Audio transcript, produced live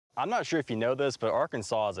I'm not sure if you know this, but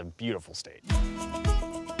Arkansas is a beautiful state.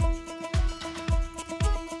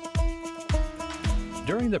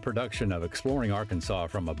 During the production of Exploring Arkansas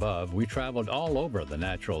from Above, we traveled all over the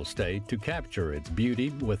natural state to capture its beauty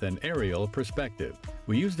with an aerial perspective.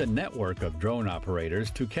 We used a network of drone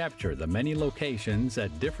operators to capture the many locations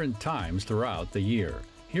at different times throughout the year.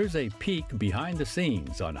 Here's a peek behind the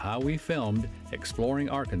scenes on how we filmed Exploring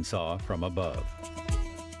Arkansas from Above.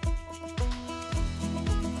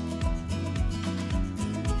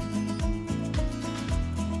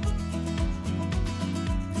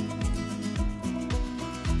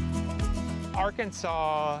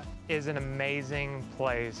 Arkansas is an amazing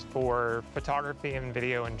place for photography and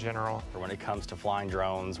video in general. When it comes to flying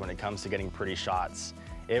drones, when it comes to getting pretty shots,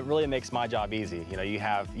 it really makes my job easy. You know, you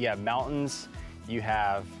have mountains, you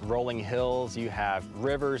have rolling hills, you have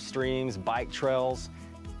rivers, streams, bike trails,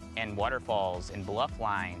 and waterfalls and bluff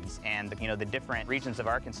lines and the different regions of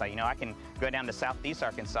Arkansas. You know, I can go down to southeast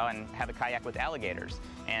Arkansas and have a kayak with alligators,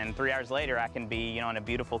 and 3 hours later I can be on a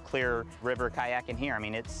beautiful clear river kayaking here. I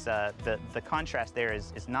mean, it's the contrast there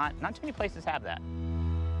is not too many places have that.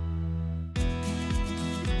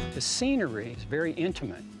 The scenery is very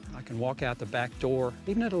intimate. I can walk out the back door,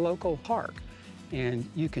 even at a local park, and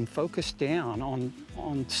you can focus down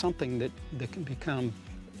on something that can become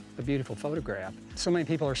a beautiful photograph. So many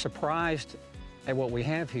people are surprised at what we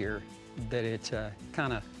have here that it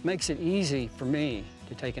kind of makes it easy for me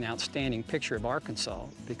to take an outstanding picture of Arkansas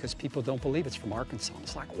because people don't believe it's from Arkansas.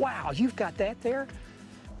 It's like, wow, you've got that there?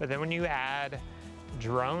 But then when you add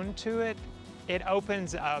drone to it, it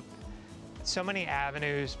opens up so many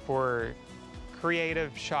avenues for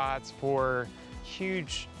creative shots, for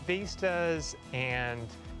huge vistas and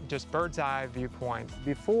just bird's eye viewpoints.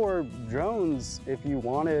 Before drones, if you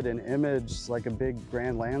wanted an image like a big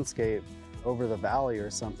grand landscape over the valley or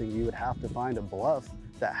something, you would have to find a bluff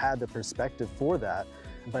that had the perspective for that.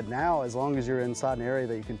 But now, as long as you're inside an area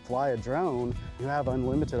that you can fly a drone, you have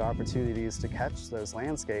unlimited opportunities to catch those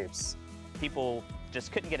landscapes. People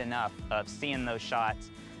just couldn't get enough of seeing those shots,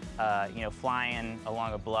 flying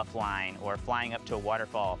along a bluff line or flying up to a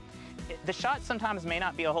waterfall. The shot sometimes may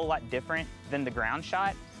not be a whole lot different than the ground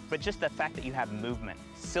shot, but just the fact that you have movement,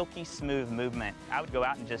 silky smooth movement. I would go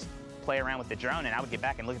out and just play around with the drone, and I would get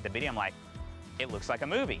back and look at the video. I'm like, it looks like a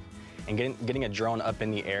movie. And getting a drone up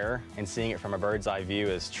in the air and seeing it from a bird's eye view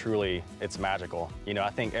is truly, it's magical. You know, I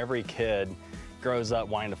think every kid grows up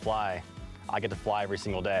wanting to fly. I get to fly every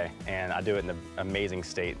single day, and I do it in an amazing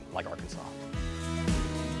state like Arkansas.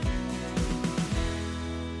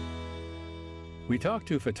 We talked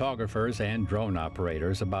to photographers and drone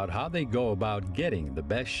operators about how they go about getting the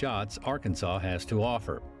best shots Arkansas has to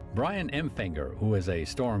offer. Brian Emfinger, who is a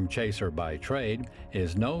storm chaser by trade,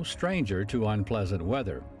 is no stranger to unpleasant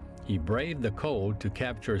weather. He braved the cold to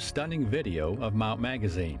capture stunning video of Mount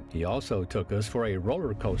Magazine. He also took us for a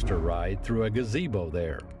roller coaster ride through a gazebo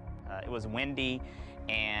there. It was windy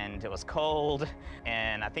and it was cold,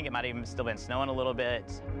 and I think it might have even still been snowing a little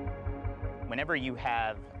bit. Whenever you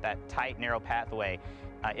have that tight, narrow pathway,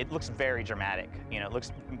 it looks very dramatic. You know, it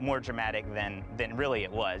looks more dramatic than really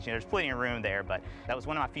it was. You know, there's plenty of room there, but that was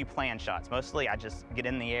one of my few planned shots. Mostly, I just get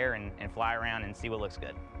in the air and fly around and see what looks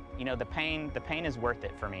good. You know, the pain is worth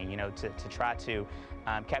it for me. You know, to try to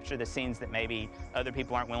capture the scenes that maybe other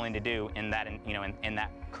people aren't willing to do in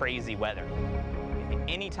that crazy weather.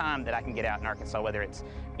 Any time that I can get out in Arkansas, whether it's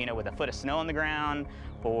with a foot of snow on the ground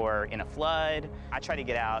or in a flood, I try to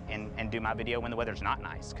get out and do my video when the weather's not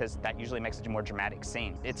nice, because that usually makes it a more dramatic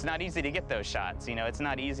scene. It's not easy to get those shots. You know, it's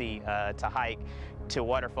not easy to hike to a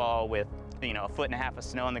waterfall with a foot and a half of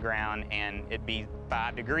snow on the ground and it be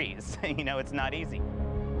 5 degrees. You know, it's not easy.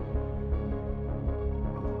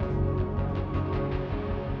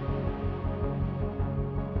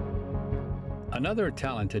 Another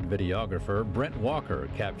talented videographer, Brent Walker,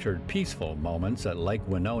 captured peaceful moments at Lake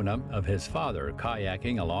Winona of his father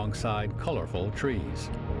kayaking alongside colorful trees.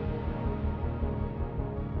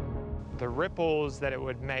 The ripples that it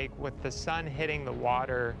would make with the sun hitting the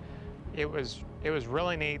water, it was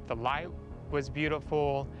really neat. The light was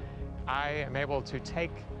beautiful. I am able to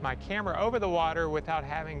take my camera over the water without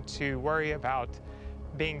having to worry about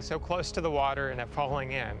being so close to the water and it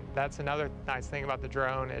falling in. That's another nice thing about the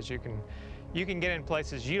drone, is you can get in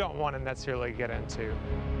places you don't want to necessarily get into.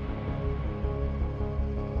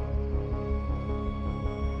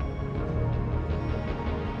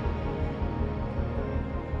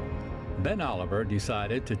 Ben Oliver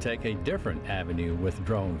decided to take a different avenue with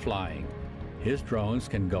drone flying. His drones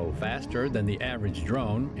can go faster than the average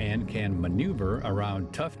drone and can maneuver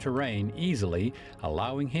around tough terrain easily,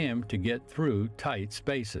 allowing him to get through tight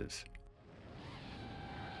spaces.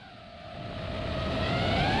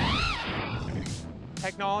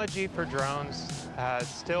 Technology for drones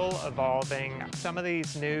still evolving. Some of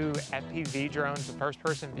these new FPV drones, the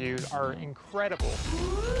first-person views, are incredible.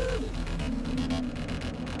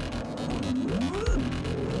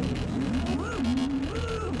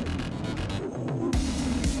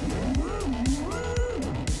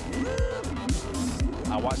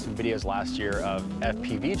 I watched some videos last year of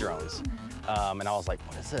FPV drones, and I was like,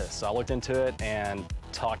 what is this? So I looked into it and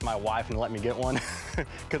talked to my wife and let me get one,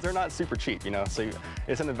 because they're not super cheap, you know, so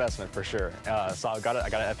it's an investment for sure. So I got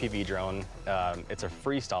an FPV drone. It's a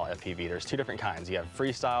freestyle FPV. There's two different kinds. You have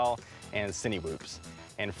freestyle and cine whoops.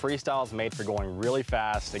 And freestyle is made for going really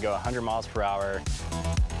fast. They go 100 miles per hour.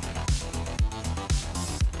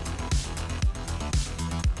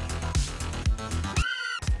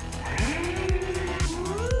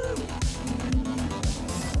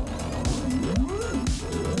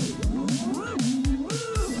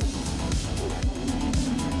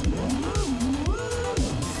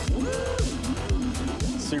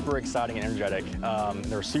 Super exciting and energetic.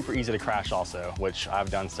 They're super easy to crash also, which I've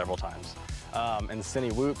done several times. And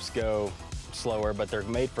cine whoops go slower, but they're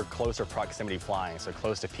made for closer proximity flying, so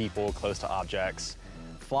close to people, close to objects.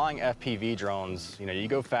 Flying FPV drones, you know, you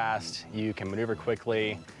go fast, you can maneuver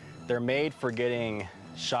quickly. They're made for getting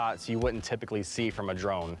shots you wouldn't typically see from a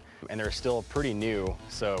drone, and they're still pretty new,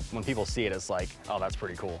 so when people see it, it's like, oh, that's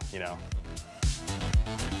pretty cool, you know.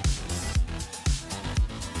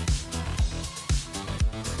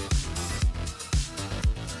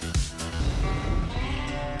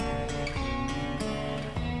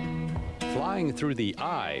 Flying through the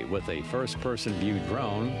eye with a first-person view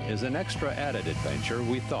drone is an extra added adventure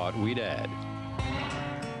we thought we'd add.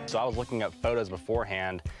 So I was looking up photos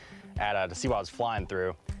beforehand to see what I was flying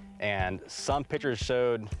through, and some pictures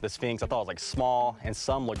showed the Sphinx, I thought it was like small, and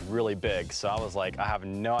some looked really big. So I was like, I have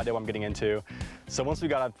no idea what I'm getting into. So once we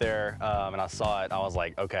got up there and I saw it, I was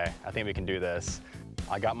like, okay, I think we can do this.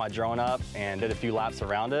 I got my drone up and did a few laps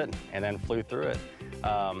around it and then flew through it.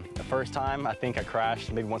 The first time, I think I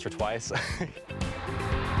crashed maybe once or twice. I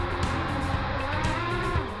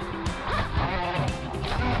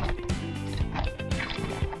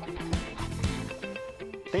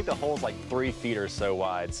think the hole's like 3 feet or so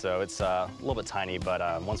wide, so it's a little bit tiny,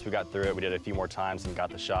 but once we got through it, we did it a few more times and got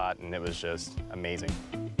the shot, and it was just amazing.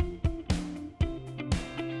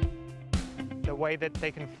 The way that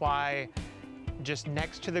they can fly just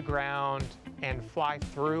next to the ground and fly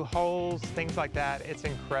through holes, things like that, it's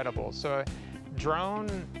incredible. So drone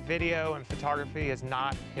video and photography has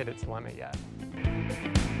not hit its limit yet.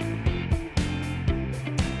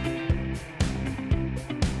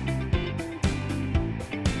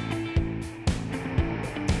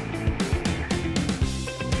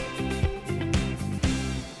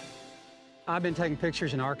 I've been taking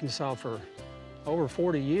pictures in Arkansas for over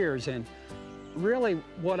 40 years, and really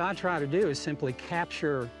what I try to do is simply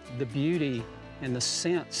capture the beauty and the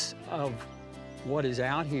sense of what is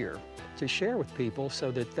out here to share with people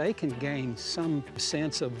so that they can gain some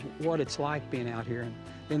sense of what it's like being out here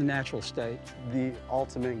in the natural state. The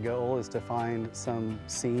ultimate goal is to find some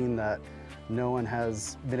scene that no one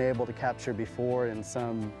has been able to capture before in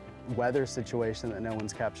some weather situation that no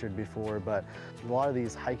one's captured before. But a lot of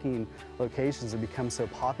these hiking locations have become so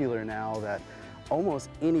popular now that almost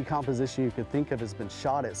any composition you could think of has been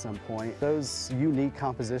shot at some point. Those unique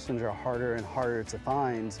compositions are harder and harder to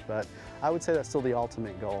find, but I would say that's still the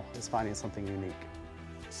ultimate goal, is finding something unique.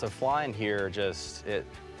 So flying here,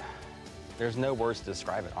 there's no words to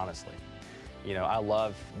describe it, honestly. You know, I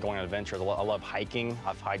love going on adventures. I love hiking.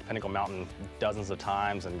 I've hiked Pinnacle Mountain dozens of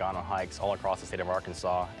times and gone on hikes all across the state of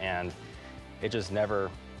Arkansas, and it just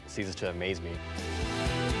never ceases to amaze me.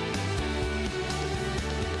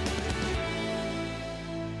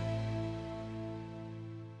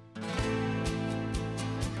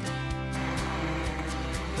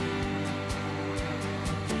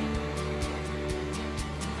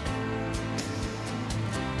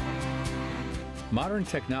 Modern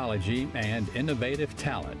technology and innovative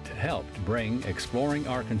talent helped bring exploring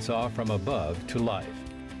Arkansas from above to life.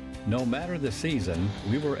 No matter the season,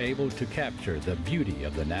 we were able to capture the beauty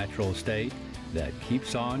of the natural state that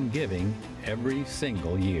keeps on giving every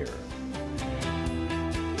single year.